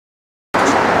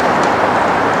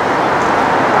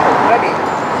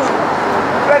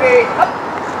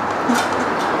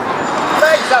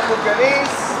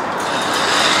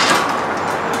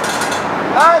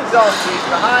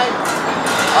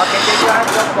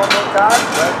one more time.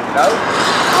 No.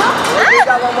 We'll do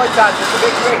that one more time, just a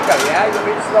bit quicker, yeah? You'll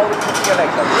be slowly putting your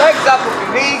legs up. Legs up with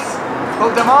your knees.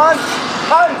 Put them on.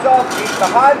 Hands off, feet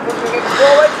behind, put your hips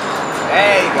forward.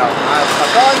 There you go. Hands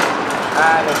back on.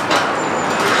 And it's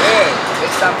good.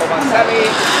 This time for one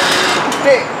semi.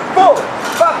 Kick, forward,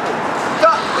 backwards,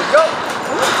 top, let's go.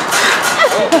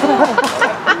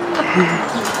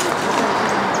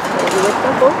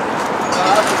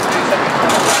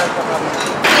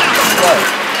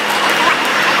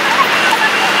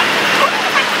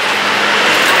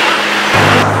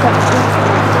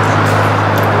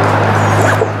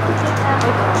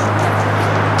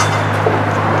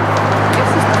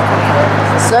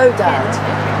 So, Dad.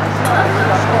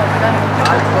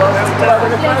 Well,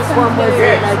 the first one was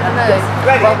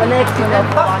well, when they came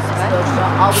up,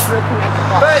 I was looking at the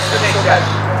box. First position.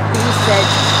 He said,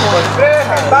 Push through,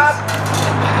 head back.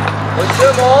 Push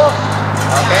through more.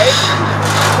 Okay.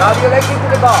 Grab your legs into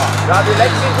the bar. Grab your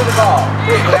legs into the bar.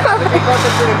 The big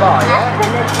contact to the bar, yeah?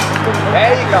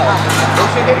 There you go.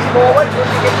 Push your hips forward, push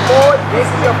your hips forward. This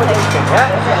is your position,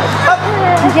 yeah? Up.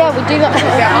 Yeah, we do that.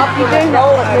 Yeah, up, let's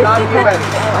go, and now you're ready.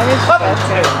 Up.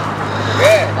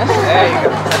 Good. There you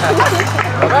go.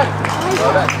 Come on.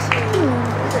 Go back.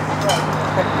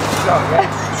 Go, yeah?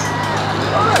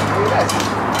 Alright, do that.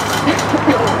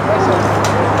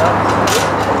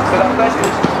 So that first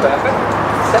position is perfect.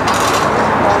 Second position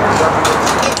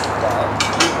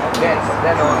and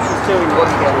then on what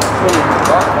you get is fully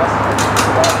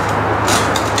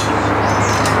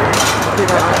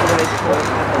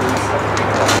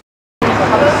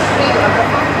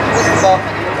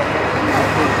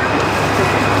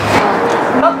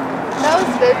That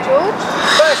was good, George.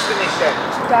 First position.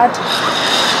 Dad.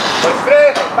 Push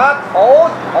through, back, hold,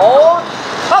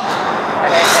 up.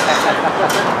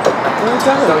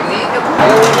 So you need to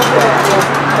hold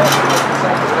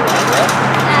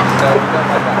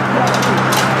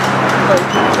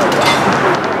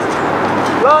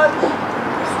lunge.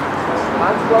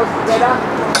 Hands close together.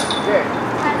 Good.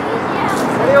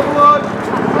 Ready up, one.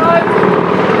 Right.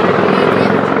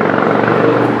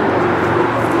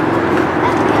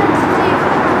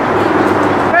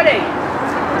 Ready.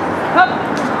 Up.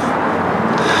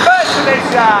 First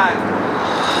position.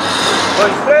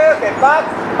 Push through, get back,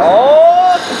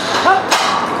 hold, up.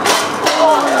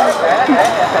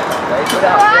 Very good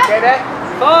out. You okay there?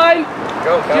 Fine.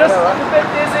 Go, Just a bit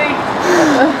dizzy.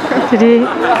 Did he?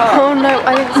 Oh no,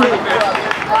 I didn't see it.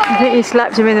 I think you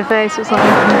slapped him in the face or something.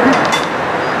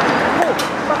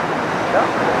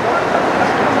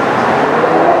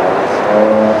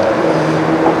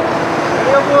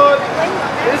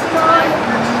 This time.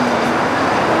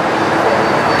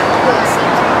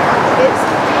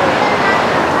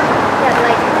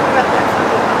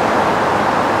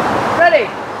 Ready.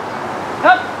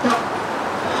 Up.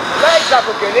 Legs up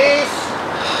with your knees.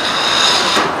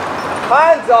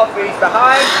 Hands off, knees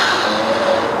behind.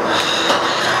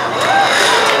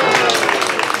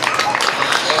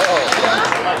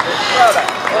 Well done.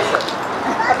 Awesome.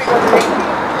 Happy birthday.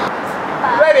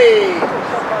 Ready.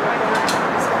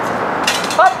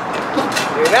 Up.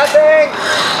 Do nothing.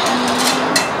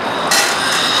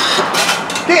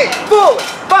 Kick, forward,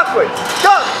 backwards,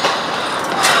 jump.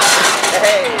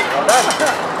 Hey, well done.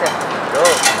 Go.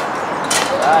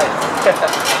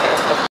 Nice.